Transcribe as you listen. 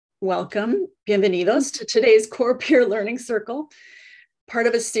welcome, bienvenidos to today's Core Peer Learning Circle, part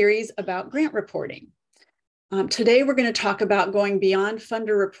of a series about grant reporting. Today, we're going to talk about going beyond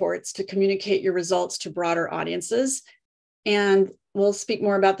funder reports to communicate your results to broader audiences. And we'll speak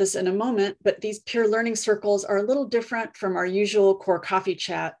more about this in a moment, but these peer learning circles are a little different from our usual core coffee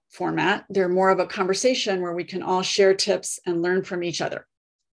chat format. They're more of a conversation where we can all share tips and learn from each other.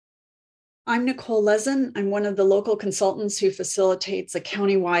 I'm Nicole Lezin. I'm one of the local consultants who facilitates a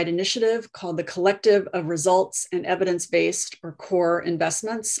countywide initiative called the Collective of Results and Evidence-Based, or CORE,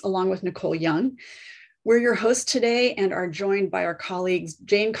 Investments, along with Nicole Young. We're your hosts today and are joined by our colleagues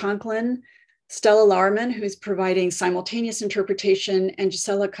Jane Conklin, Stella Lauerman, who's providing simultaneous interpretation, and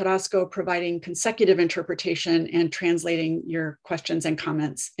Gisella Carrasco providing consecutive interpretation and translating your questions and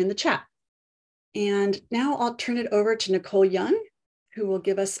comments in the chat. And now I'll turn it over to Nicole Young, who will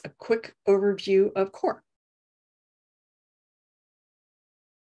give us a quick overview of CORE.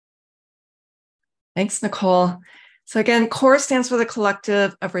 Thanks, Nicole. So again, CORE stands for the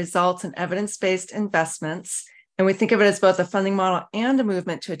Collective of Results and Evidence-Based Investments. And we think of it as both a funding model and a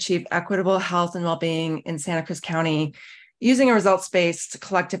movement to achieve equitable health and well-being in Santa Cruz County using a results-based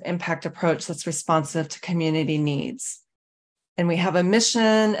collective impact approach that's responsive to community needs. And we have a mission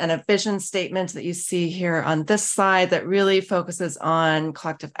and a vision statement that you see here on this slide that really focuses on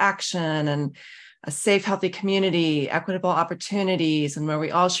collective action and a safe, healthy community, equitable opportunities, and where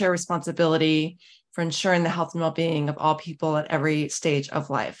we all share responsibility for ensuring the health and well-being of all people at every stage of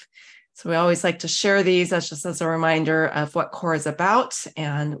life. So we always like to share these as just as a reminder of what CORE is about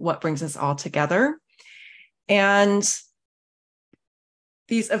and what brings us all together. And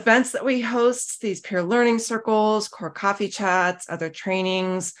these events that we host, these peer learning circles, core coffee chats, other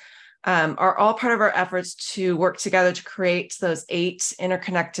trainings, are all part of our efforts to work together to create those 8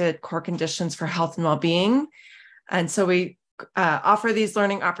 interconnected core conditions for health and well-being. And so we offer these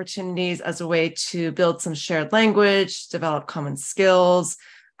learning opportunities as a way to build some shared language, develop common skills,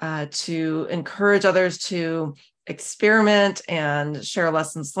 to encourage others to experiment and share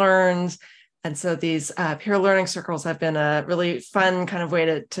lessons learned. And so these peer learning circles have been a really fun kind of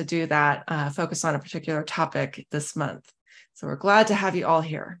way to do that, focus on a particular topic this month. So we're glad to have you all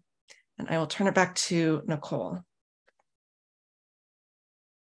here. And I will turn it back to Nicole.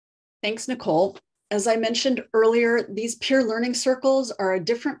 Thanks, Nicole. As I mentioned earlier, these peer learning circles are a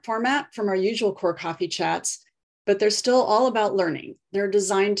different format from our usual core coffee chats, but they're still all about learning. They're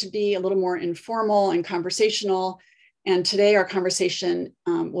designed to be a little more informal and conversational. And today our conversation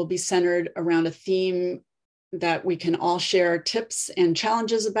will be centered around a theme that we can all share tips and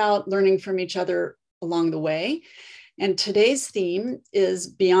challenges about, learning from each other along the way. And today's theme is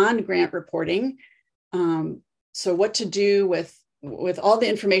beyond grant reporting. So what to do with all the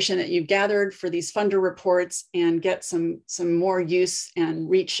information that you've gathered for these funder reports and get some more use and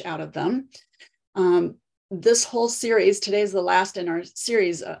reach out of them. This whole series, today is the last in our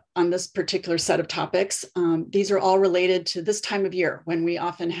series on this particular set of topics. These are all related to this time of year when we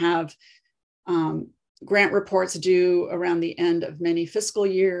often have grant reports due around the end of many fiscal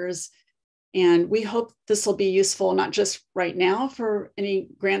years. And we hope this will be useful, not just right now for any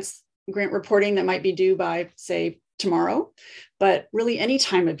grant reporting that might be due by, say, tomorrow, but really any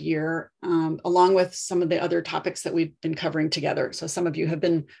time of year, along with some of the other topics that we've been covering together. So some of you have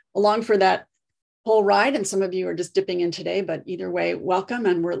been along for that whole ride, and some of you are just dipping in today, but either way, welcome,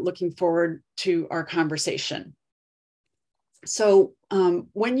 and we're looking forward to our conversation. So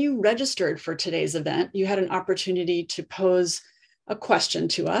when you registered for today's event, you had an opportunity to pose a question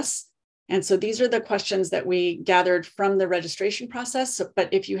to us. And so these are the questions that we gathered from the registration process.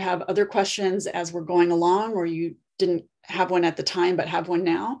 But if you have other questions as we're going along, or you didn't have one at the time, but have one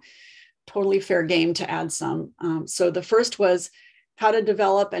now, totally fair game to add some. So the first was how to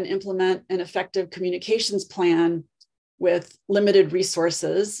develop and implement an effective communications plan with limited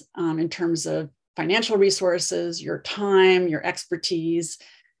resources in terms of financial resources, your time, your expertise,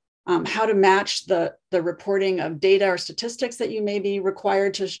 how to match the reporting of data or statistics that you may be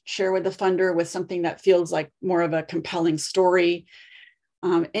required to share with the funder with something that feels like more of a compelling story,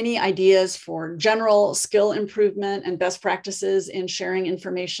 any ideas for general skill improvement and best practices in sharing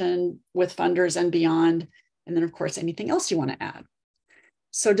information with funders and beyond, and then of course, anything else you want to add.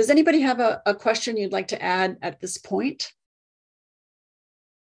 So does anybody have a question you'd like to add at this point?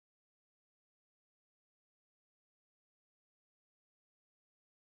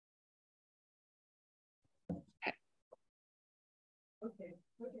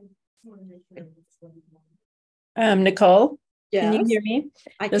 Nicole, Yes. Can you hear me?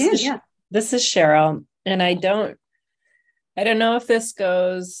 I can, yeah. This is Cheryl, and I don't know if this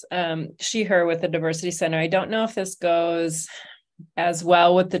goes, she, her with the Diversity Center. I don't know if this goes as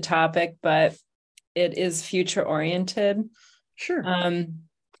well with the topic, but it is future oriented. Sure.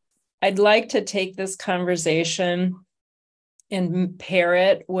 I'd like to take this conversation and pair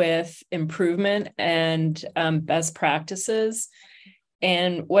it with improvement and best practices.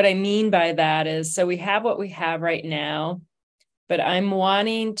 And what I mean by that is, so we have what we have right now, but I'm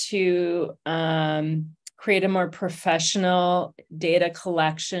wanting to create a more professional data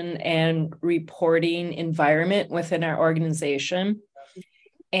collection and reporting environment within our organization.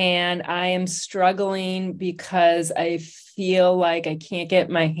 And I am struggling because I feel like I can't get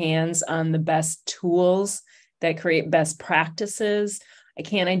my hands on the best tools that create best practices. I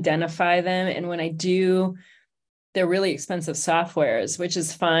can't identify them. And when I do, they're really expensive softwares, which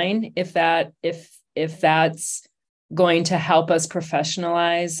is fine if that's going to help us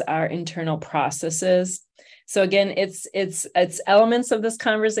professionalize our internal processes. So again, it's elements of this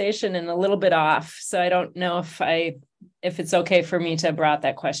conversation and a little bit off. So I don't know if it's okay for me to brought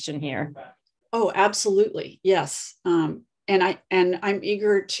that question here. Oh, absolutely. Yes. And I'm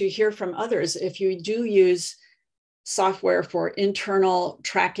eager to hear from others. If you do use software for internal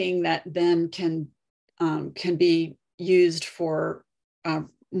tracking that then can be used for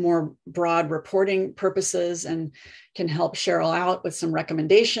more broad reporting purposes and can help Cheryl out with some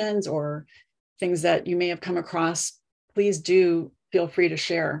recommendations or things that you may have come across, please do feel free to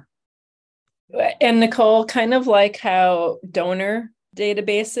share. And Nicole, kind of like how donor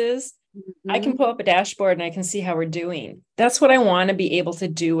databases, I can pull up a dashboard and I can see how we're doing. That's what I want to be able to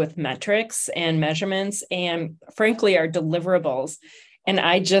do with metrics and measurements and frankly, our deliverables. And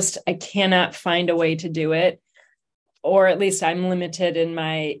I cannot find a way to do it, or at least I'm limited in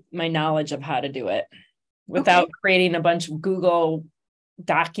my knowledge of how to do it without creating a bunch of Google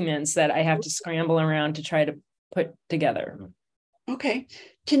documents that I have to scramble around to try to put together. Okay.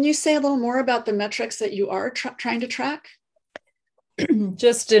 Can you say a little more about the metrics that you are trying to track?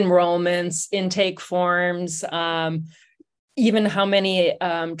 Just enrollments, intake forms, even how many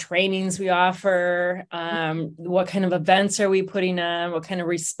trainings we offer, what kind of events are we putting on, what kind of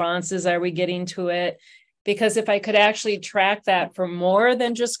responses are we getting to it? Because if I could actually track that for more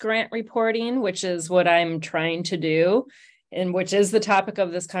than just grant reporting, which is what I'm trying to do, and which is the topic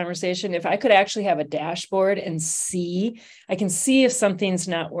of this conversation, if I could actually have a dashboard and I can see if something's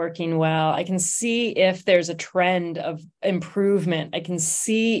not working well. I can see if there's a trend of improvement. I can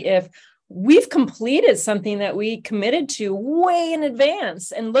see if we've completed something that we committed to way in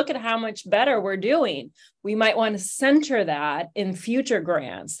advance and look at how much better we're doing. We might want to center that in future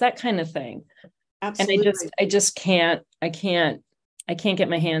grants, that kind of thing. Absolutely. And I can't get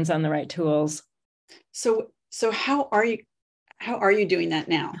my hands on the right tools. So how are you doing that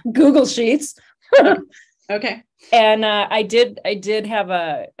now? Google Sheets. Okay. And I did have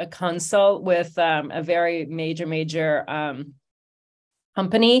a consult with a very major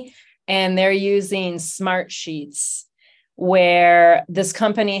company, and they're using Smart Sheets, where this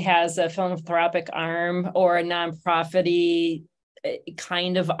company has a philanthropic arm or a nonprofit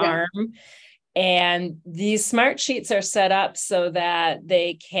kind of arm. And these Smart Sheets are set up so that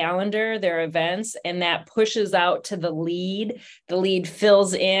they calendar their events, and that pushes out to the lead. The lead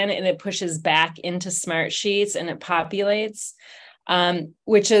fills in and it pushes back into Smart Sheets and it populates,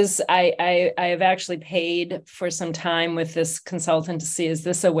 which is, I have actually paid for some time with this consultant to see, is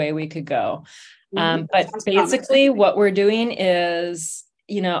this a way we could go? But basically what we're doing is,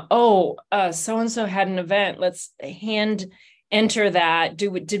 so-and-so had an event, let's hand enter that.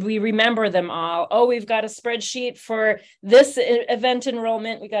 Did we remember them all? Oh, we've got a spreadsheet for this event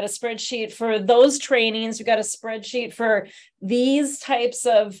enrollment. We got a spreadsheet for those trainings. We got a spreadsheet for these types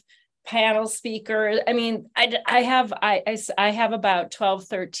of panel speakers. I mean, I have about 12,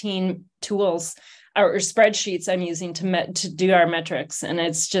 13 tools or spreadsheets I'm using to do our metrics. And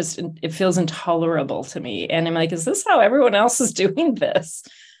it feels intolerable to me. And I'm like, is this how everyone else is doing this?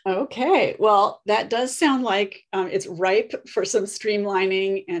 Okay, well, that does sound like it's ripe for some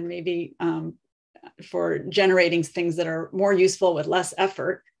streamlining and maybe for generating things that are more useful with less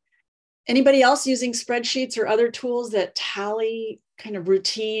effort. Anybody else using spreadsheets or other tools that tally kind of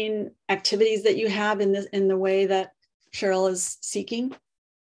routine activities that you have in the way that Cheryl is seeking?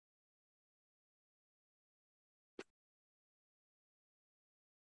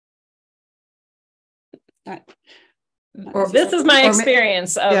 This is my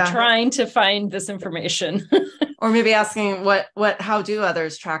experience of trying to find this information. Or maybe asking how do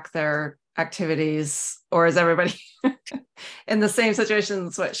others track their activities, or is everybody in the same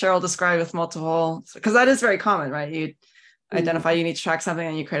situations what Cheryl described with multiple, because that is very common, right? You identify you need to track something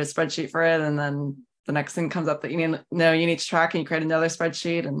and you create a spreadsheet for it, and then the next thing comes up that you need to track and you create another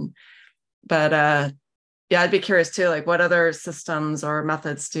spreadsheet. But Yeah, I'd be curious too, like what other systems or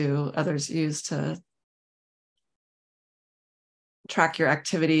methods do others use to track your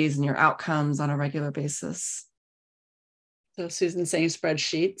activities and your outcomes on a regular basis? So Susan's saying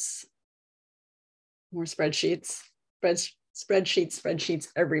spreadsheets, more spreadsheets, spreadsheets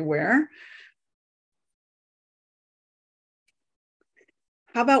everywhere.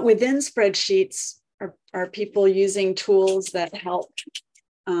 How about within spreadsheets? Are people using tools that help,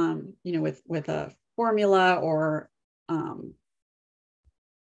 with a formula or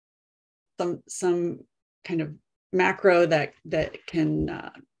some kind of macro that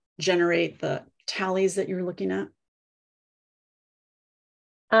can generate the tallies that you're looking at?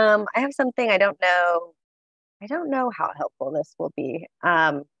 I have something. I don't know how helpful this will be.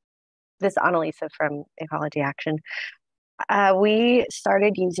 This Annalisa from Ecology Action. We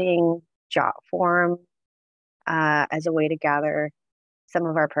started using Jotform as a way to gather some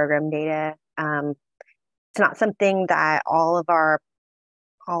of our program data. It's not something that all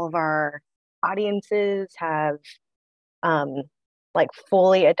of our audiences have like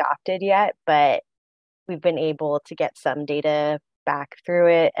fully adopted yet, but we've been able to get some data back through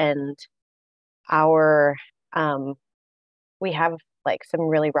it, and our we have like some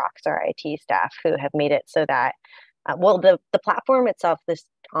really rockstar IT staff who have made it so that the platform itself, this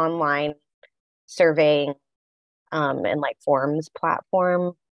online surveying and like forms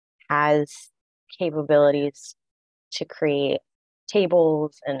platform, has capabilities to create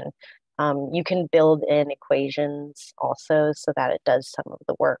tables, and you can build in equations also so that it does some of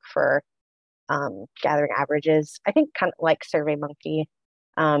the work for gathering averages. I think kind of like SurveyMonkey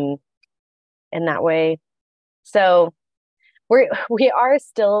in that way. So we are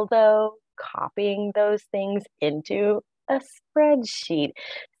still though copying those things into a spreadsheet.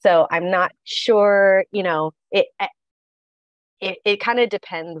 So I'm not sure, it kind of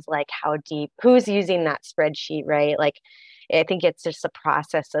depends like how deep, who's using that spreadsheet, right? Like I think it's just a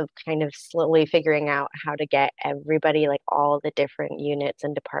process of kind of slowly figuring out how to get everybody, like all the different units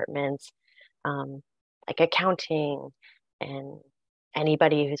and departments, like accounting and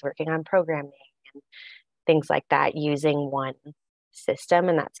anybody who's working on programming and things like that, using one system.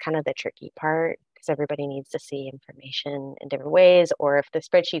 And that's kind of the tricky part, because everybody needs to see information in different ways. Or if the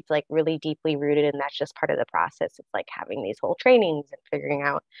spreadsheet's like really deeply rooted and that's just part of the process, it's like having these whole trainings and figuring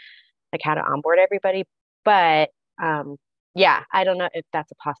out like how to onboard everybody. But yeah, I don't know if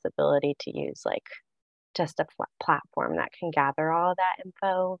that's a possibility to use like just a platform that can gather all of that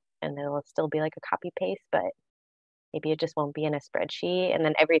info, and then it'll still be like a copy paste, but maybe it just won't be in a spreadsheet. And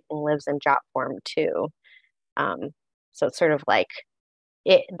then everything lives in Jotform too. So it's sort of like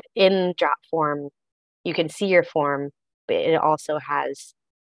in Jotform, you can see your form, but it also has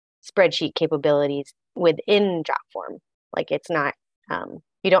spreadsheet capabilities within Jotform. Like it's not,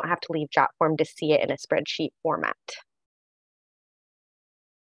 you don't have to leave Jotform to see it in a spreadsheet format.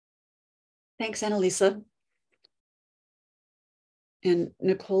 Thanks, Annalisa. And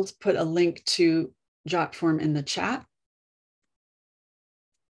Nicole's put a link to Jotform in the chat.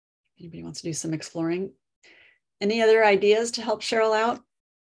 Anybody wants to do some exploring? Any other ideas to help Cheryl out?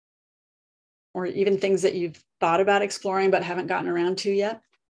 Or even things that you've thought about exploring but haven't gotten around to yet?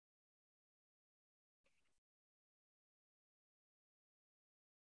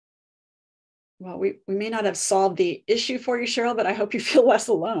 Well, we may not have solved the issue for you, Cheryl, but I hope you feel less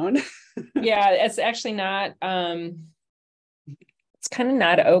alone. Yeah, it's actually not, it's kind of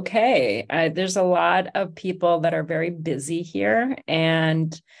not okay. There's a lot of people that are very busy here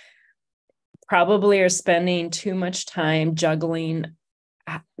and probably are spending too much time juggling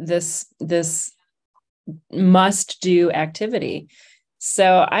this must-do activity.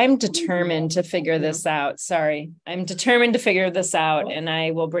 So I'm determined to figure this out. Sorry, I'm determined to figure this out, and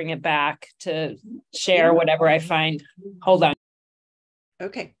I will bring it back to share whatever I find. Hold on.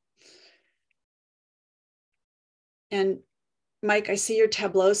 Okay. And Mike, I see your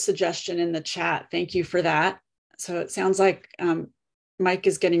Tableau suggestion in the chat. Thank you for that. So it sounds like Mike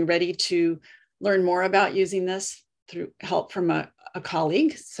is getting ready to learn more about using this through help from a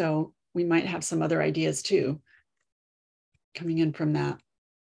colleague. So we might have some other ideas too coming in from that.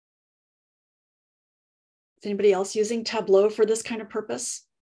 Is anybody else using Tableau for this kind of purpose?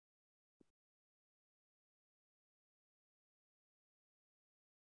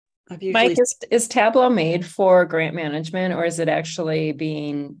 Mike, is Tableau made for grant management, or is it actually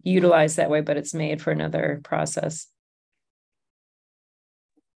being utilized that way, but it's made for another process?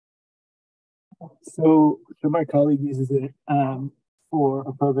 So my colleague uses it for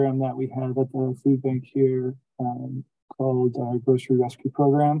a program that we have at the food bank here called our Grocery Rescue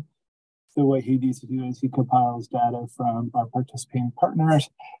Program. So what he needs to do is he compiles data from our participating partners,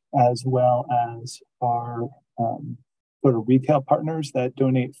 as well as our sort of retail partners that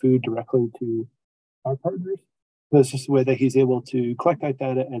donate food directly to our partners. So it's just a way that he's able to collect that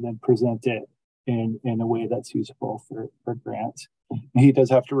data and then present it in a way that's usable for grants. And he does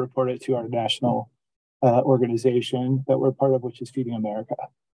have to report it to our national organization that we're part of, which is Feeding America.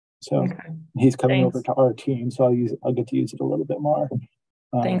 So he's coming over to our team, so I'll get to use it a little bit more.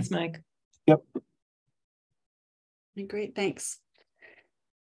 Thanks, Mike. Yep. Great, thanks.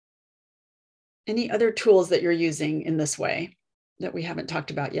 Any other tools that you're using in this way that we haven't talked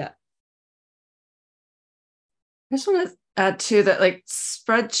about yet? I just want to add too that like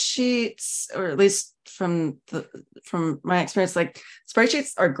spreadsheets, or at least from my experience, like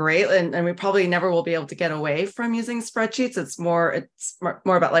spreadsheets are great, and we probably never will be able to get away from using spreadsheets. It's more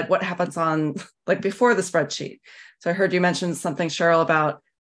about like what happens on like before the spreadsheet. So I heard you mention something, Cheryl, about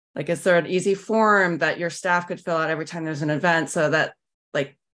like, is there an easy form that your staff could fill out every time there's an event so that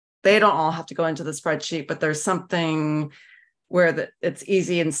like they don't all have to go into the spreadsheet, but there's something where it's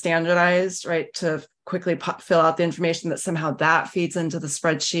easy and standardized, right, to quickly fill out the information that somehow that feeds into the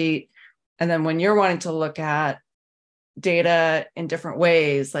spreadsheet. And then when you're wanting to look at data in different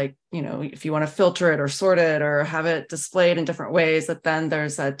ways, like, you know, if you want to filter it or sort it or have it displayed in different ways, that then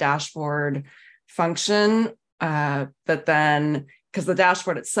there's a dashboard function that then, because the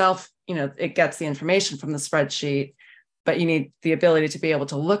dashboard itself, you know, it gets the information from the spreadsheet, but you need the ability to be able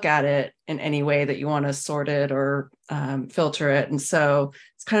to look at it in any way that you want to sort it or filter it. And so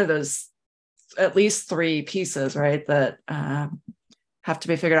it's kind of those at least three pieces, right, that have to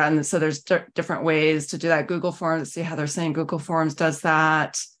be figured out. And so there's different ways to do that. Google Forms, see how they're saying Google Forms does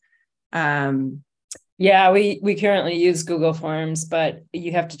that. Yeah, we currently use Google Forms, but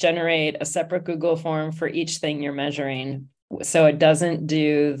you have to generate a separate Google form for each thing you're measuring. So it doesn't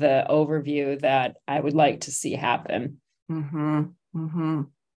do the overview that I would like to see happen. Mm-hmm. Mm-hmm.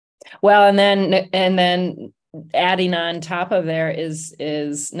 Well, and then adding on top of there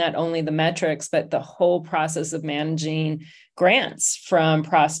is not only the metrics, but the whole process of managing grants from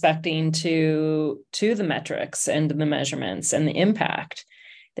prospecting to the metrics and the measurements and the impact.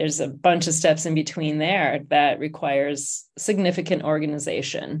 There's a bunch of steps in between there that requires significant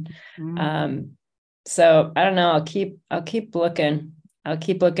organization. Mm-hmm. So I don't know. I'll keep looking.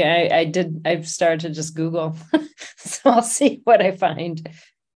 I've started to just Google, so I'll see what I find.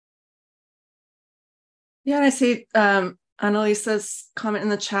 Yeah, and I see Annalisa's comment in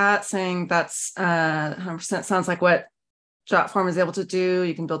the chat saying that's 100% sounds like what Jotform is able to do.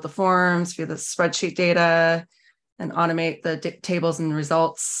 You can build the forms via the spreadsheet data and automate the tables and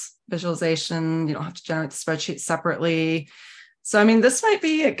results visualization. You don't have to generate the spreadsheet separately. So, I mean, this might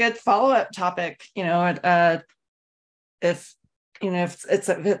be a good follow-up topic, you know, if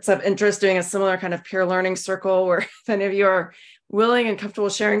it's of interest, doing a similar kind of peer learning circle where if any of you are willing and comfortable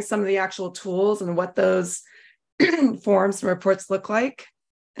sharing some of the actual tools and what those forms and reports look like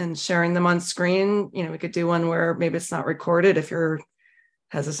and sharing them on screen, you know, we could do one where maybe it's not recorded if you're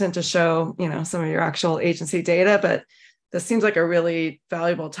hesitant to show, you know, some of your actual agency data, but this seems like a really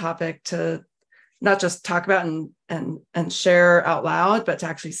valuable topic to not just talk about and share out loud, but to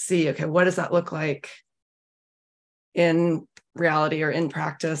actually see, okay, what does that look like in reality or in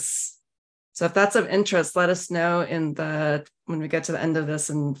practice? So if that's of interest, let us know when we get to the end of this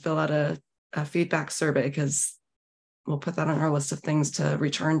and fill out a feedback survey, because we'll put that on our list of things to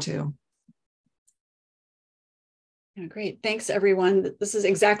return to. Yeah, great. Thanks, everyone. This is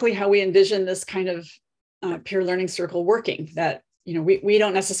exactly how we envision this kind of peer learning circle working, that, you know, we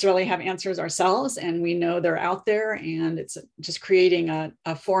don't necessarily have answers ourselves, and we know they're out there, and it's just creating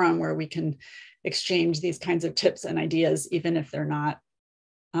a forum where we can exchange these kinds of tips and ideas, even if they're not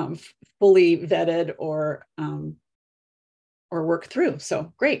fully vetted or worked through.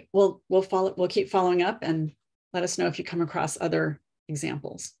 So great. We'll keep following up, and let us know if you come across other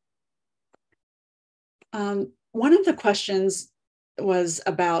examples. One of the questions was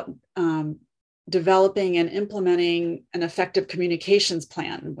about developing and implementing an effective communications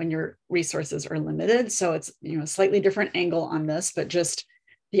plan when your resources are limited. So it's, you know, a slightly different angle on this, but just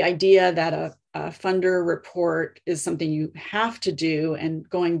the idea that a funder report is something you have to do, and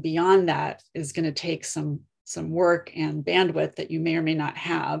going beyond that is going to take some work and bandwidth that you may or may not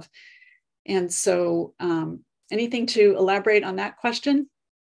have. And so anything to elaborate on that question?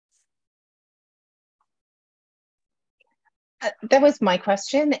 That was my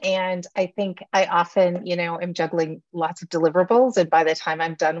question. And I think I often, am juggling lots of deliverables. And by the time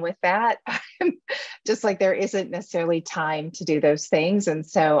I'm done with that, I'm just like, there isn't necessarily time to do those things. And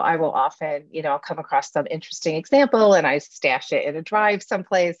so I will often, I'll come across some interesting example and I stash it in a drive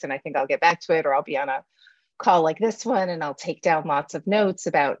someplace and I think I'll get back to it, or I'll be on a call like this one and I'll take down lots of notes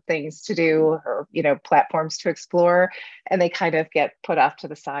about things to do or platforms to explore, and they kind of get put off to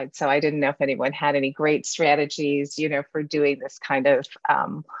the side. So I didn't know if anyone had any great strategies for doing this kind of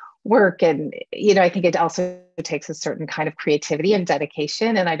work. And I think it also takes a certain kind of creativity and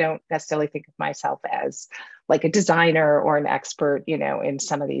dedication, and I don't necessarily think of myself as like a designer or an expert in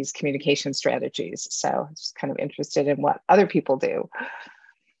some of these communication strategies. So I'm just kind of interested in what other people do.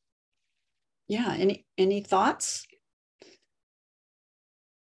 Yeah, any thoughts?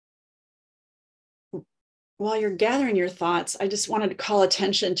 While you're gathering your thoughts, I just wanted to call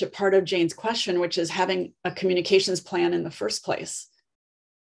attention to part of Jane's question, which is having a communications plan in the first place.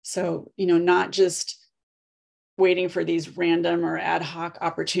 So, not just waiting for these random or ad hoc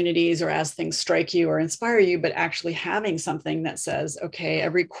opportunities or as things strike you or inspire you, but actually having something that says, okay,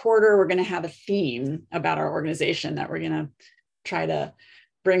 every quarter we're going to have a theme about our organization that we're going to try to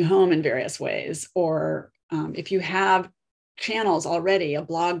bring home in various ways. Or if you have channels already, a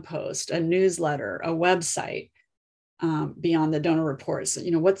blog post, a newsletter, a website, beyond the donor reports,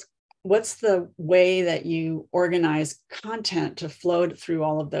 what's the way that you organize content to flow through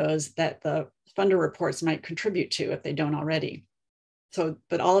all of those that the funder reports might contribute to if they don't already. So,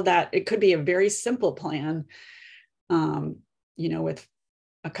 but all of that, it could be a very simple plan, with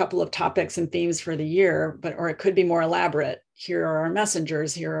a couple of topics and themes for the year, or it could be more elaborate. Here are our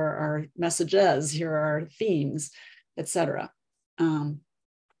messengers, here are our messages, here are our themes, etc. How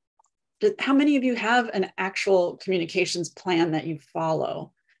many of you have an actual communications plan that you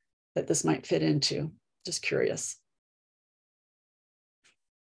follow that this might fit into? Just curious.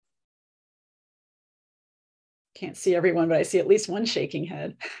 Can't see everyone, but I see at least one shaking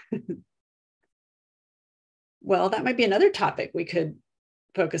head. Well, that might be another topic we could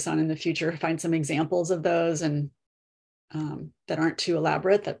focus on in the future, find some examples of those and that aren't too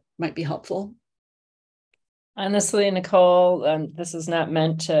elaborate, that might be helpful. Honestly, Nicole, this is not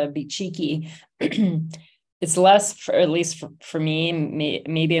meant to be cheeky. It's less, for at least for me,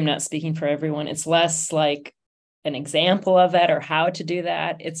 maybe I'm not speaking for everyone. It's less like an example of it or how to do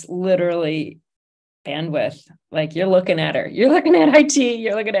that. It's literally bandwidth. Like you're looking at her, you're looking at IT,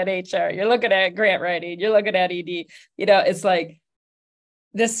 you're looking at HR, you're looking at grant writing, you're looking at ED. It's like,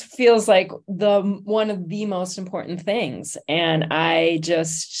 this feels like one of the most important things. And I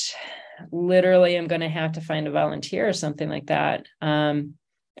just literally am going to have to find a volunteer or something like that.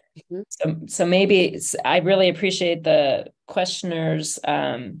 So maybe I really appreciate the questioner's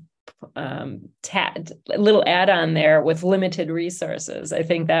little add-on there with limited resources. I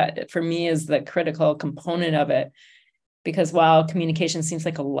think that for me is the critical component of it, because while communication seems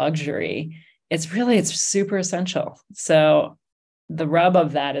like a luxury, it's super essential. So the rub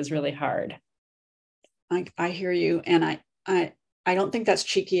of that is really hard. I hear you. And I don't think that's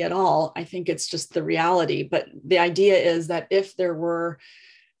cheeky at all. I think it's just the reality. But the idea is that if there were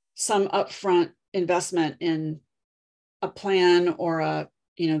some upfront investment in a plan or I'm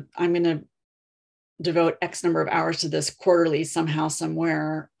going to devote X number of hours to this quarterly somehow,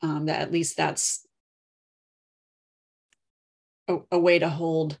 somewhere, that at least that's a way to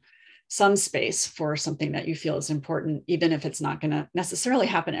hold some space for something that you feel is important, even if it's not going to necessarily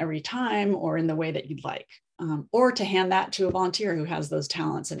happen every time or in the way that you'd like, or to hand that to a volunteer who has those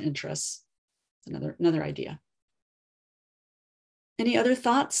talents and interests. Another idea. Any other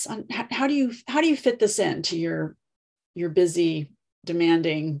thoughts on how do you fit this into your busy,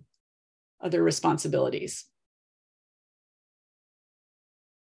 demanding other responsibilities?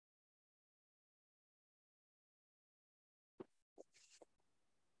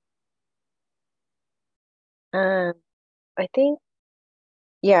 I think,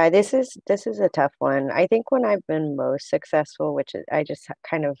 yeah, this is a tough one. I think when I've been most successful, which is, I just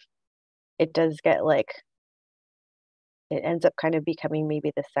kind of, it does get like, it ends up kind of becoming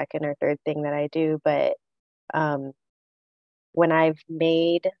maybe the second or third thing that I do. But when I've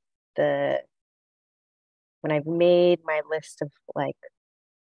made my list of like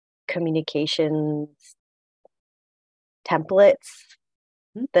communications templates,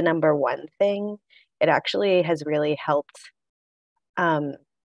 the number one thing, it actually has really helped smooth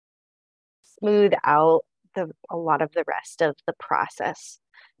out a lot of the rest of the process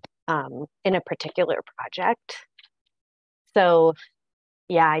in a particular project. So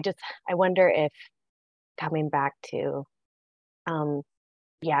yeah, I wonder if coming back to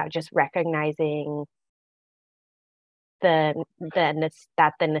just recognizing the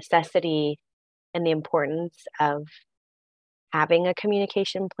necessity and the importance of having a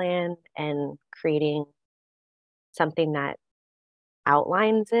communication plan and creating something that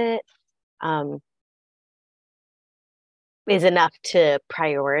outlines it is enough to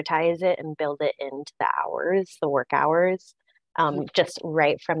prioritize it and build it into the work hours, just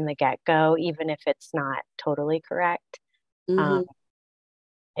right from the get-go, even if it's not totally correct. Mm-hmm.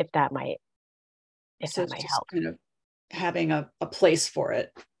 If that might help. Kind of having a place for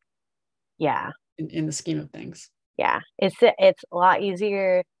it. Yeah. In the scheme of things. Yeah. It's a lot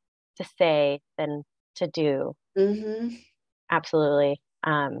easier to say than to do. Mm-hmm. Absolutely.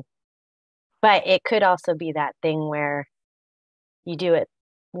 But it could also be that thing where you do it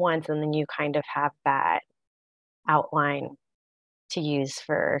once and then you kind of have that outline to use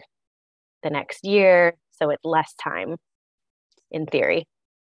for the next year. So it's less time in theory.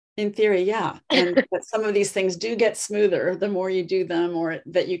 In theory, yeah. And but some of these things do get smoother the more you do them, or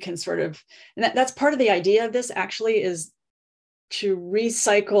that you can sort of, and that's part of the idea of this actually, is to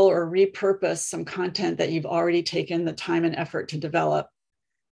recycle or repurpose some content that you've already taken the time and effort to develop,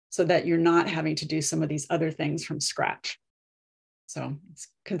 so that you're not having to do some of these other things from scratch. So it's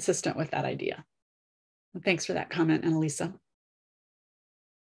consistent with that idea. Well, thanks for that comment, Annalisa.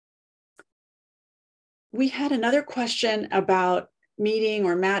 We had another question about meeting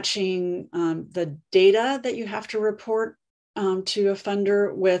or matching the data that you have to report to a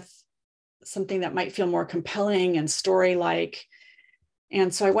funder with something that might feel more compelling and story-like.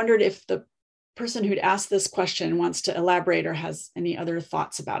 And so I wondered if the person who'd asked this question wants to elaborate or has any other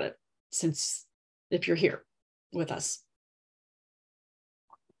thoughts about it, since if you're here with us.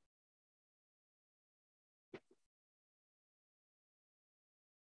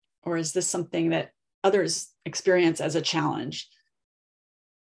 Or is this something that others experience as a challenge?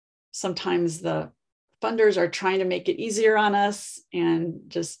 Sometimes the funders are trying to make it easier on us and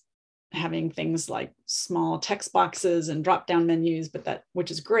just having things like small text boxes and drop-down menus, which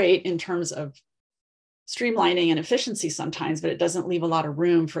is great in terms of streamlining and efficiency sometimes, but it doesn't leave a lot of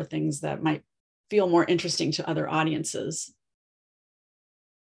room for things that might feel more interesting to other audiences.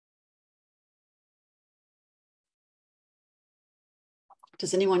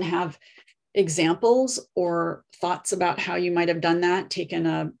 Does anyone have examples or thoughts about how you might have done that, taken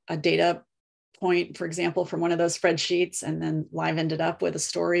a data point, for example, from one of those spreadsheets and then livened it up with a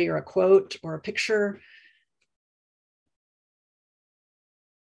story or a quote or a picture?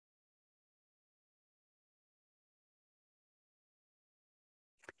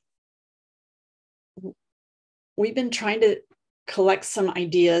 We've been trying to collect some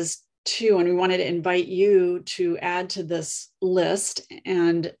ideas too, and we wanted to invite you to add to this list.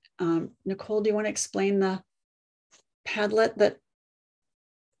 And Nicole, do you want to explain the Padlet that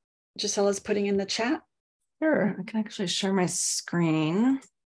Gisella's putting in the chat? Sure, I can actually share my screen.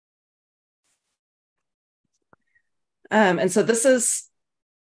 And so this is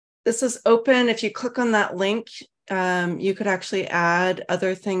open. If you click on that link, you could actually add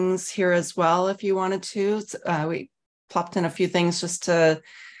other things here as well if you wanted to. We plopped in a few things just to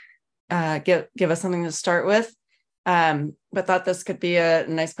give us something to start with. But thought this could be a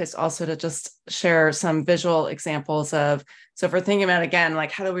nice place also to just share some visual examples of, so if we're thinking about, again,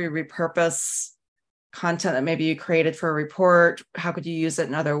 like how do we repurpose content that maybe you created for a report? How could you use it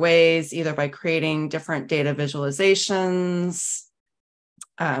in other ways, either by creating different data visualizations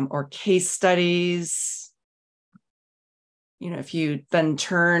or case studies? You know, if you then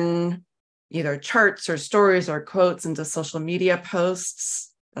turn either charts or stories or quotes into social media posts,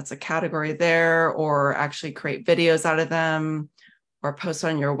 that's a category there, or actually create videos out of them or post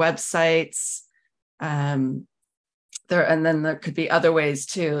on your websites. And then there could be other ways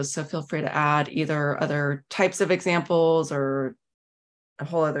too. So feel free to add either other types of examples or a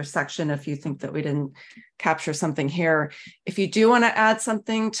whole other section if you think that we didn't capture something here. If you do want to add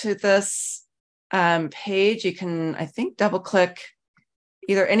something to this page, you can, I think, double click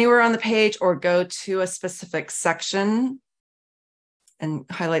either anywhere on the page or go to a specific section and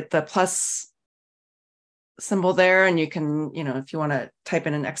highlight the plus symbol there. And you can, you know, if you want to type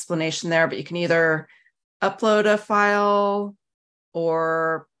in an explanation there, but you can either upload a file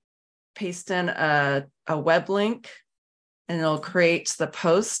or paste in a web link and it'll create the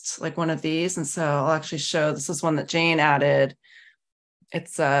post like one of these. And so I'll actually show, this is one that Jane added.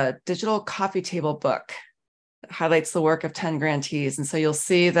 It's a digital coffee table book that highlights the work of 10 grantees. And so you'll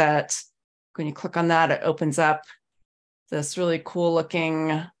see that when you click on that, it opens up this really cool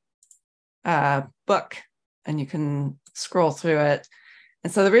looking book and you can scroll through it.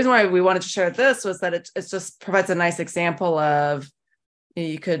 And so the reason why we wanted to share this was that it just provides a nice example of,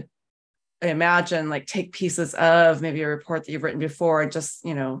 you could imagine, like take pieces of maybe a report that you've written before and just,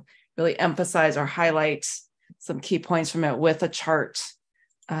 really emphasize or highlight some key points from it with a chart,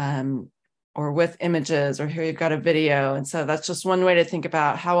 or with images, or here you've got a video. And so that's just one way to think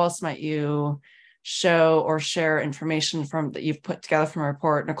about how else might you show or share information from that you've put together from a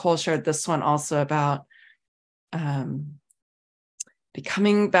report. Nicole shared this one also about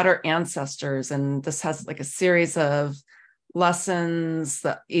becoming better ancestors. And this has like a series of lessons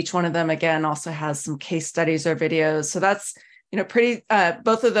that each one of them, again, also has some case studies or videos. So that's, pretty,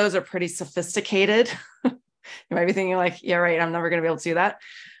 both of those are pretty sophisticated. You might be thinking like, yeah, right, I'm never going to be able to do that.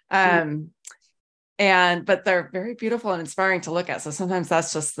 But they're very beautiful and inspiring to look at. So sometimes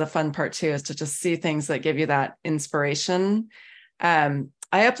that's just the fun part too, is to just see things that give you that inspiration. I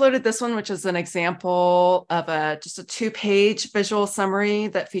uploaded this one, which is an example of just a 2-page visual summary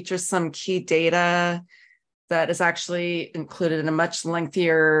that features some key data that is actually included in a much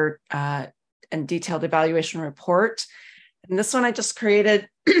lengthier and detailed evaluation report. And this one I just created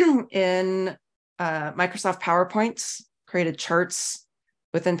in Microsoft PowerPoint, created charts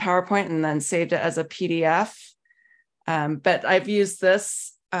within PowerPoint and then saved it as a PDF. But I've used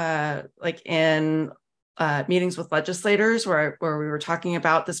this like in meetings with legislators where we were talking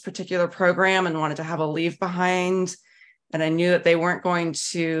about this particular program and wanted to have a leave behind. And I knew that they weren't going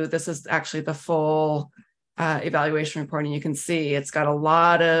to, this is actually the full evaluation report. And you can see it's got a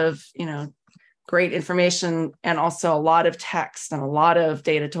lot of, great information and also a lot of text and a lot of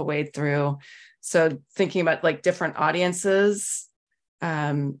data to wade through. So thinking about like different audiences,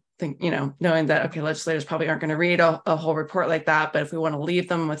 knowing that, okay, legislators probably aren't going to read a whole report like that, but if we want to leave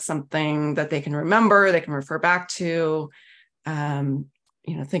them with something that they can remember, they can refer back to,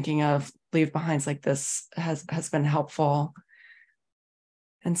 thinking of leave behinds like this has been helpful.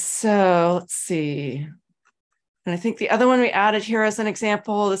 And so let's see. And I think the other one we added here as an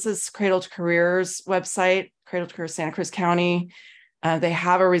example, this is Cradle to Careers website, Cradle to Careers Santa Cruz County. They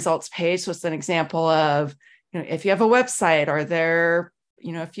have a results page. So it's an example of, if you have a website, are there,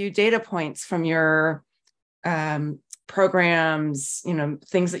 a few data points from your programs,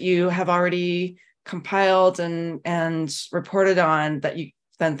 things that you have already compiled and reported on that you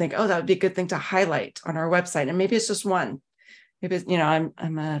then think, oh, that would be a good thing to highlight on our website. And maybe it's just one. Maybe,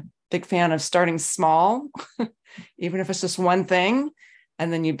 I'm a big fan of starting small, even if it's just one thing,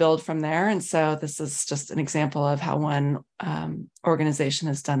 and then you build from there. And so this is just an example of how one organization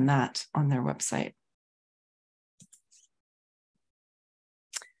has done that on their website.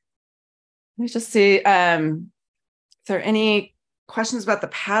 Let me just see if there are any questions about the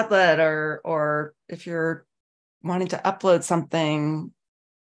Padlet or if you're wanting to upload something,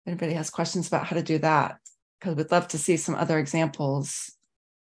 anybody has questions about how to do that, because we'd love to see some other examples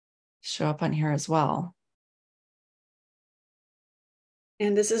show up on here as well.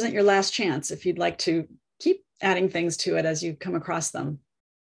 And this isn't your last chance if you'd like to keep adding things to it as you come across them.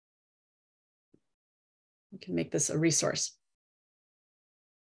 You can make this a resource.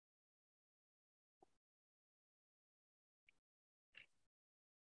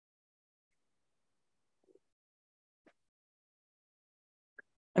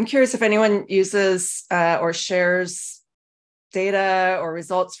 I'm curious if anyone uses or shares data or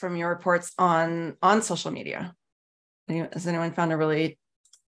results from your reports on social media. Has anyone found a really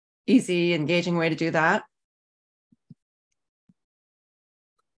easy, engaging way to do that?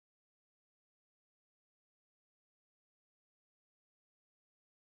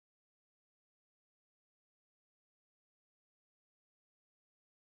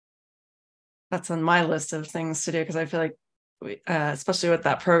 That's on my list of things to do, because I feel like, especially with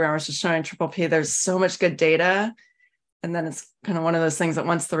that program, I was just showing Triple P, there's so much good data. And then it's kind of one of those things that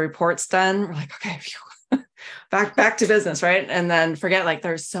once the report's done, we're like, okay, back to business, right? And then forget, like,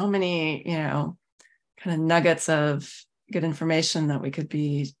 there's so many, kind of nuggets of good information that we could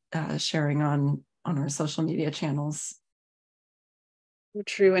be sharing on our social media channels.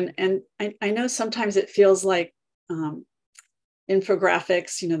 True. And I know sometimes it feels like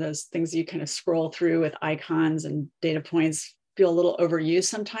infographics, those things you kind of scroll through with icons and data points feel a little overused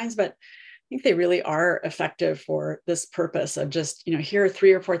sometimes, but I think they really are effective for this purpose of just, here are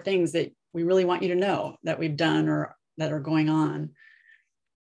 3 or 4 things that we really want you to know that we've done or that are going on.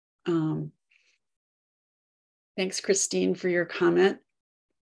 Thanks, Christine, for your comment.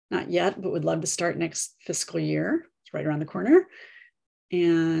 Not yet, but would love to start next fiscal year. It's right around the corner.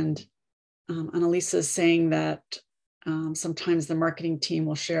 And Annalisa is saying that sometimes the marketing team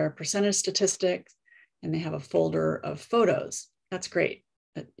will share percentage statistics and they have a folder of photos. That's great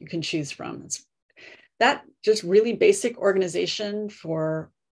that you can choose from. That just really basic organization for,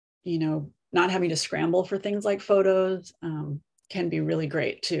 not having to scramble for things like photos can be really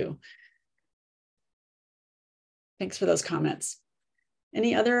great too. Thanks for those comments.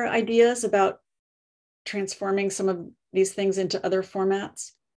 Any other ideas about transforming some of these things into other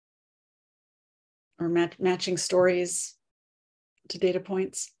formats or matching stories to data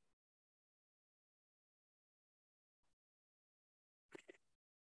points?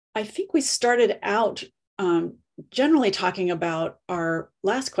 I think we started out generally talking about our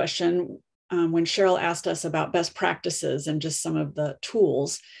last question when Cheryl asked us about best practices and just some of the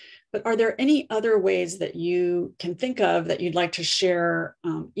tools. But are there any other ways that you can think of that you'd like to share,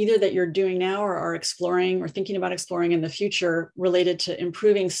 either that you're doing now or are exploring or thinking about exploring in the future related to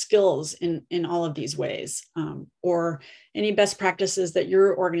improving skills in all of these ways? Or any best practices that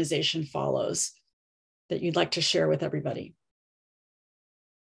your organization follows that you'd like to share with everybody?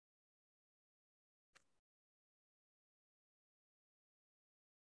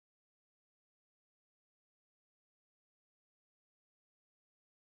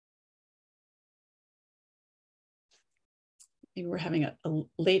 Maybe we're having a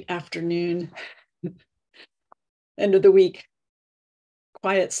late afternoon, end of the week,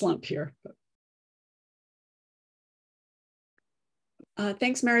 quiet slump here.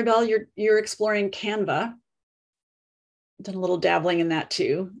 Thanks, Maribel. You're exploring Canva. Done a little dabbling in that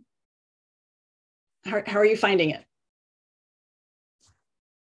too. How are you finding it?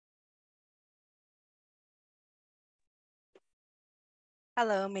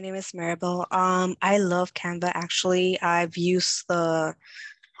 Hello, my name is Maribel. I love Canva. Actually, I've used the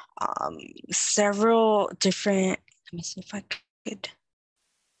several different. Let me see if I could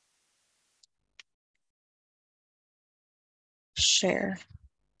share.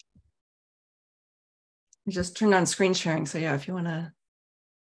 You just turned on screen sharing. So yeah, if you want to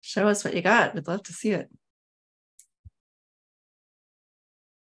show us what you got, we'd love to see it.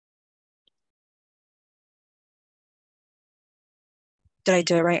 Did I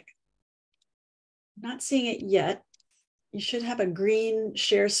do it right? Not seeing it yet. You should have a green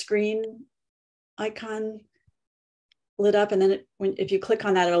share screen icon lit up, and then if you click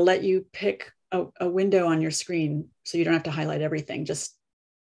on that, it'll let you pick a window on your screen, so you don't have to highlight everything, just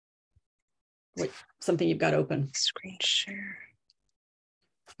something you've got open. Screen share.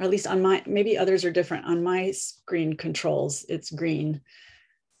 Or at least on my, maybe others are different. On my screen controls, it's green.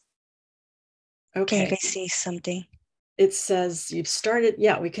 Okay. Can you guys see something? It says you've started.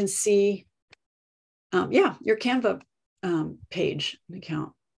 Yeah, we can see. Yeah, your Canva page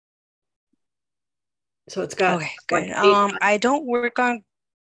account. So it's got. Okay, good. I don't work on.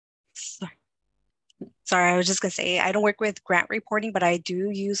 Sorry, I was just gonna say I don't work with grant reporting, but I do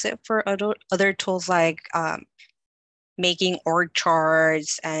use it for other tools like making org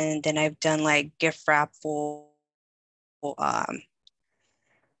charts, and then I've done like gift wrap for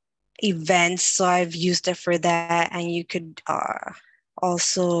events. So I've used it for that, and you could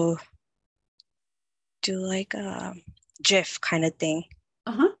also do like a GIF kind of thing.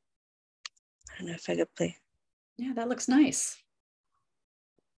 I don't know if I could play. Yeah, that looks nice.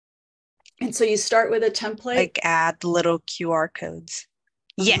 And so you start with a template? Like add little QR codes.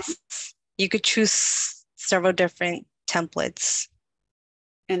 Yes, you could choose several different templates.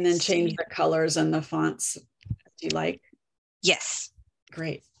 And then change the colors and the fonts do you like? Yes.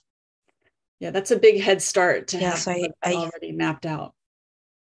 Great. Yeah, that's a big head start to have I already mapped out.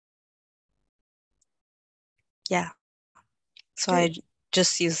 Yeah. So I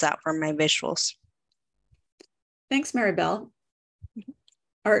just use that for my visuals. Thanks, Maribel.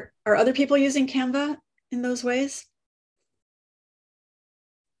 Are other people using Canva in those ways?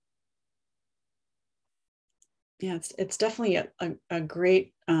 Yeah, it's definitely a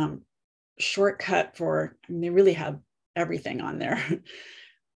great shortcut for, I mean, they really have everything on there.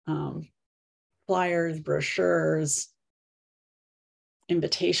 Flyers, brochures,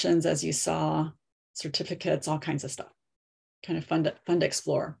 invitations, as you saw, certificates, all kinds of stuff. Kind of fun to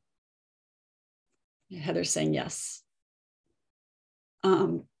explore. Heather's saying yes.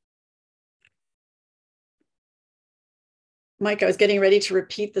 Mike, I was getting ready to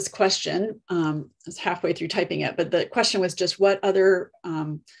repeat this question. I was halfway through typing it, but the question was just what other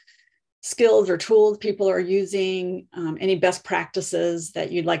skills or tools people are using, any best practices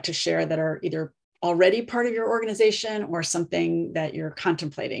that you'd like to share that are either already part of your organization or something that you're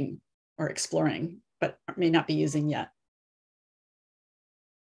contemplating or exploring, but may not be using yet.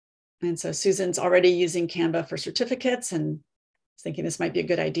 And so Susan's already using Canva for certificates and thinking this might be a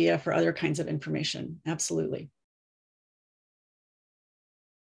good idea for other kinds of information. Absolutely.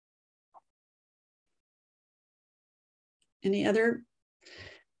 Any other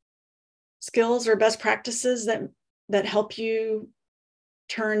skills or best practices that help you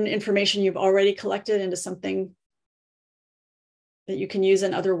turn information you've already collected into something that you can use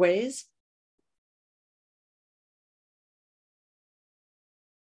in other ways?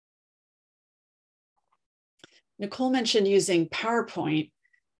 Nicole mentioned using PowerPoint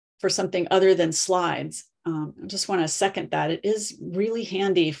for something other than slides. I just want to second that. It is really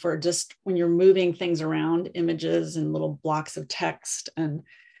handy for just when you're moving things around, images and little blocks of text, and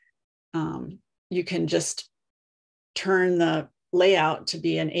you can just turn the layout to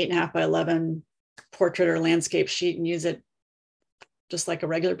be an 8.5 by 11 portrait or landscape sheet and use it just like a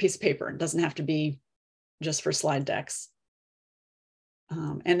regular piece of paper. It doesn't have to be just for slide decks.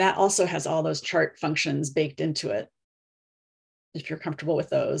 And that also has all those chart functions baked into it, if you're comfortable with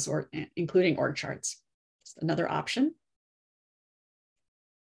those, or including org charts. Just another option.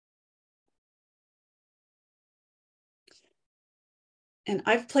 And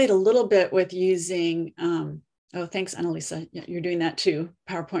I've played a little bit with using, oh, thanks, Annalisa. Yeah, you're doing that too,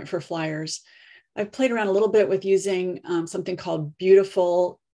 PowerPoint for flyers. I've played around a little bit with using something called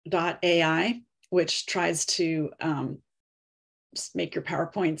beautiful.ai, which tries to make your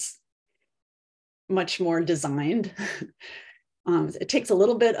PowerPoints much more designed. It takes a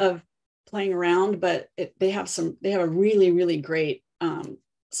little bit of playing around, but they have a really, really great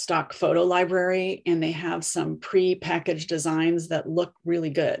stock photo library, and they have some pre-packaged designs that look really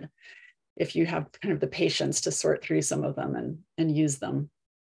good if you have kind of the patience to sort through some of them and use them.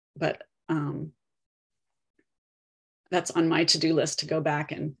 But that's on my to-do list, to go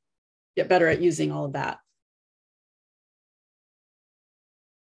back and get better at using all of that.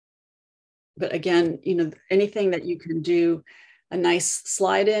 But again, you know, anything that you can do a nice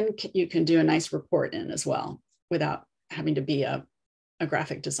slide in, you can do a nice report in as well, without having to be a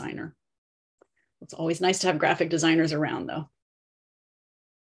graphic designer. It's always nice to have graphic designers around, though,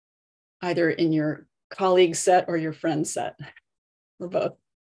 either in your colleague set or your friend set, or both.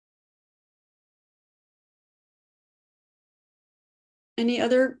 Any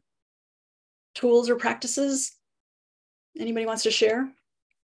other tools or practices anybody wants to share?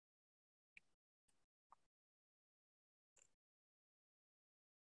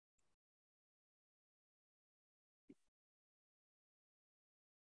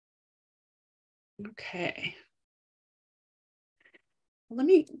 Okay. Let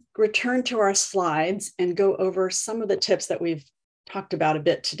me return to our slides and go over some of the tips that we've talked about a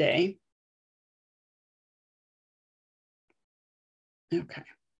bit today. Okay.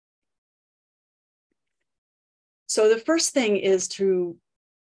 So the first thing is to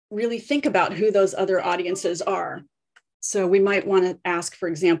really think about who those other audiences are. So we might want to ask, for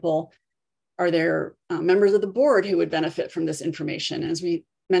example, are there members of the board who would benefit from this information? As we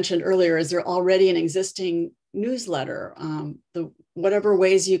mentioned earlier, is there already an existing newsletter? Whatever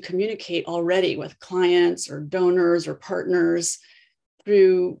ways you communicate already with clients or donors or partners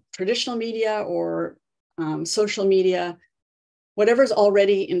through traditional media or social media, whatever's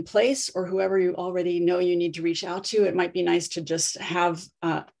already in place, or whoever you already know you need to reach out to, it might be nice to just have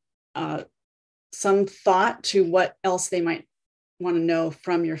some thought to what else they might want to know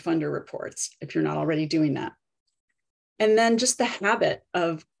from your funder reports, if you're not already doing that. And then just the habit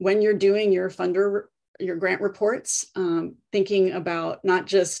of, when you're doing your grant reports, thinking about not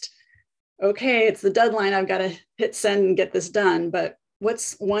just, okay, it's the deadline, I've got to hit send and get this done, but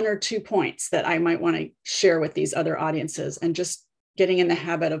what's 1 or 2 points that I might want to share with these other audiences, and just getting in the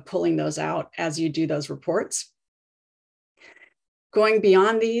habit of pulling those out as you do those reports. Going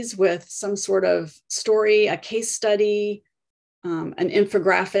beyond these with some sort of story, a case study, an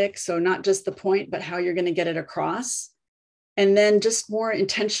infographic, so not just the point, but how you're going to get it across. And then just more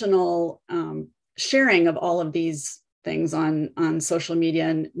intentional sharing of all of these things on social media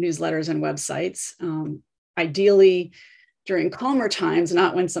and newsletters and websites. Ideally, during calmer times,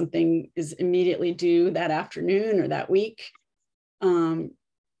 not when something is immediately due that afternoon or that week.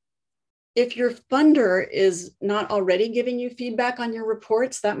 If your funder is not already giving you feedback on your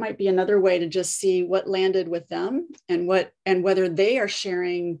reports, that might be another way to just see what landed with them, and whether they are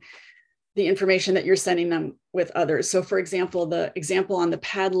sharing the information that you're sending them with others. So for example, the example on the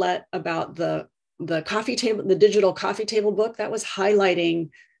Padlet about the coffee table, the digital coffee table book, that was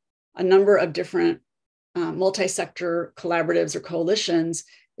highlighting a number of different multi-sector collaboratives or coalitions.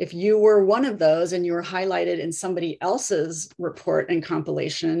 If you were one of those and you were highlighted in somebody else's report and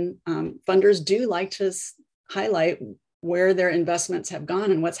compilation, funders do like to highlight where their investments have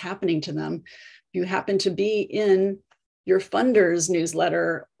gone and what's happening to them. If you happen to be in your funder's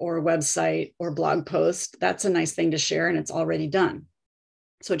newsletter or website or blog post, that's a nice thing to share, and it's already done.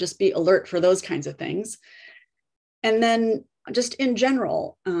 So just be alert for those kinds of things. And then just in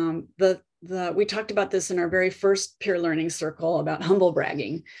general, we talked about this in our very first peer learning circle about humble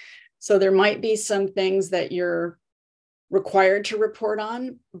bragging. So there might be some things that you're required to report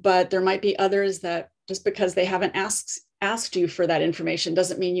on, but there might be others that, just because they haven't asked you for that information,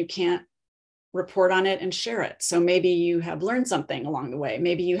 doesn't mean you can't report on it and share it. So maybe you have learned something along the way.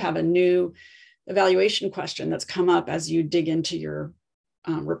 Maybe you have a new evaluation question that's come up as you dig into your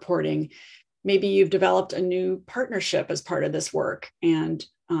reporting. Maybe you've developed a new partnership as part of this work and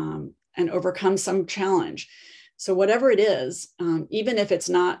overcome some challenge. So whatever it is, even if it's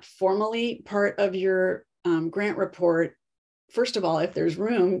not formally part of your grant report, first of all, if there's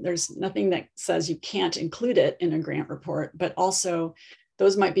room, there's nothing that says you can't include it in a grant report, but also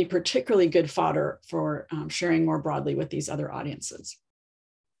those might be particularly good fodder for sharing more broadly with these other audiences.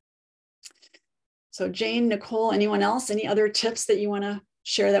 So Jane, Nicole, anyone else, any other tips that you want to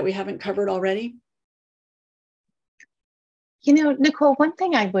share that we haven't covered already? You know, Nicole, one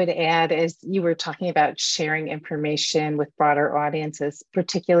thing I would add is you were talking about sharing information with broader audiences,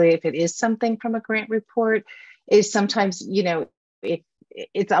 particularly if it is something from a grant report, is sometimes, you know,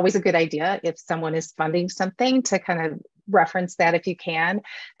 it's always a good idea if someone is funding something to kind of reference that if you can.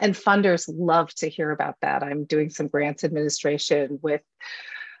 And funders love to hear about that. I'm doing some grants administration with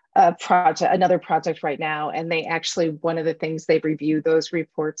another project right now. And they actually, one of the things they review those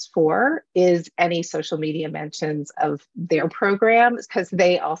reports for is any social media mentions of their programs, because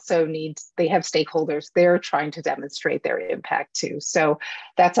they also they have stakeholders. They're trying to demonstrate their impact too. So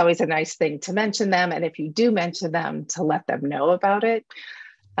that's always a nice thing to mention them. And if you do mention them, to let them know about it.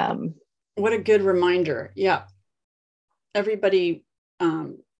 What a good reminder. Yeah. Everybody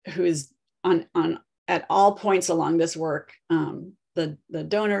who is on at all points along this work, the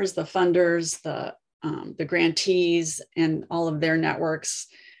donors, the funders, the grantees, and all of their networks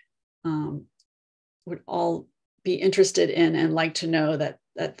would all be interested in and like to know that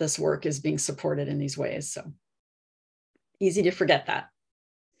this work is being supported in these ways. So easy to forget that.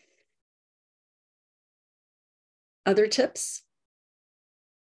 Other tips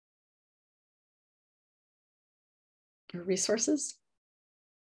or resources?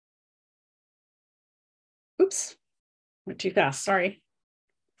 Oops. Went too fast, sorry.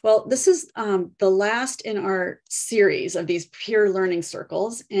 Well, this is the last in our series of these peer learning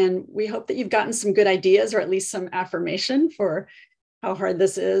circles, and we hope that you've gotten some good ideas or at least some affirmation for how hard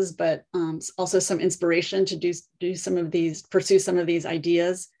this is, but also some inspiration to pursue some of these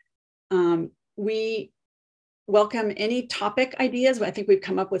ideas. We welcome any topic ideas. I think we've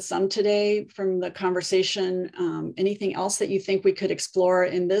come up with some today from the conversation. Anything else that you think we could explore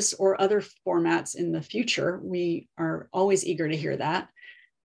in this or other formats in the future, we are always eager to hear that.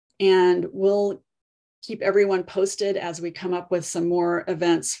 And we'll keep everyone posted as we come up with some more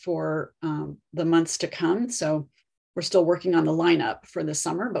events for the months to come. So we're still working on the lineup for the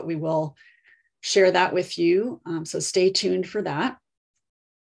summer, but we will share that with you. So stay tuned for that.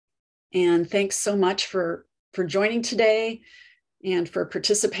 And thanks so much for joining today and for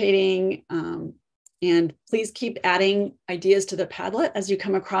participating. And please keep adding ideas to the Padlet as you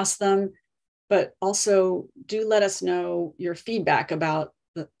come across them, but also do let us know your feedback about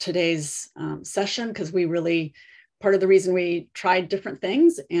today's session, because part of the reason we tried different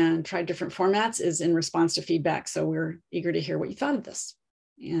things and tried different formats is in response to feedback. So we're eager to hear what you thought of this.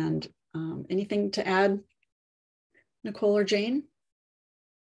 And anything to add, Nicole or Jane?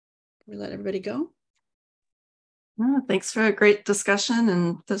 Can we let everybody go? Thanks for a great discussion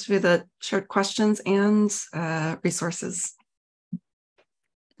and those of you that shared questions and resources.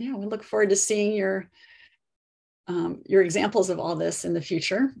 Yeah, we look forward to seeing your examples of all this in the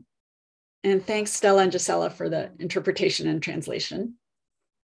future. And thanks, Stella and Gisella, for the interpretation and translation.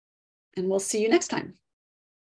 And we'll see you next time.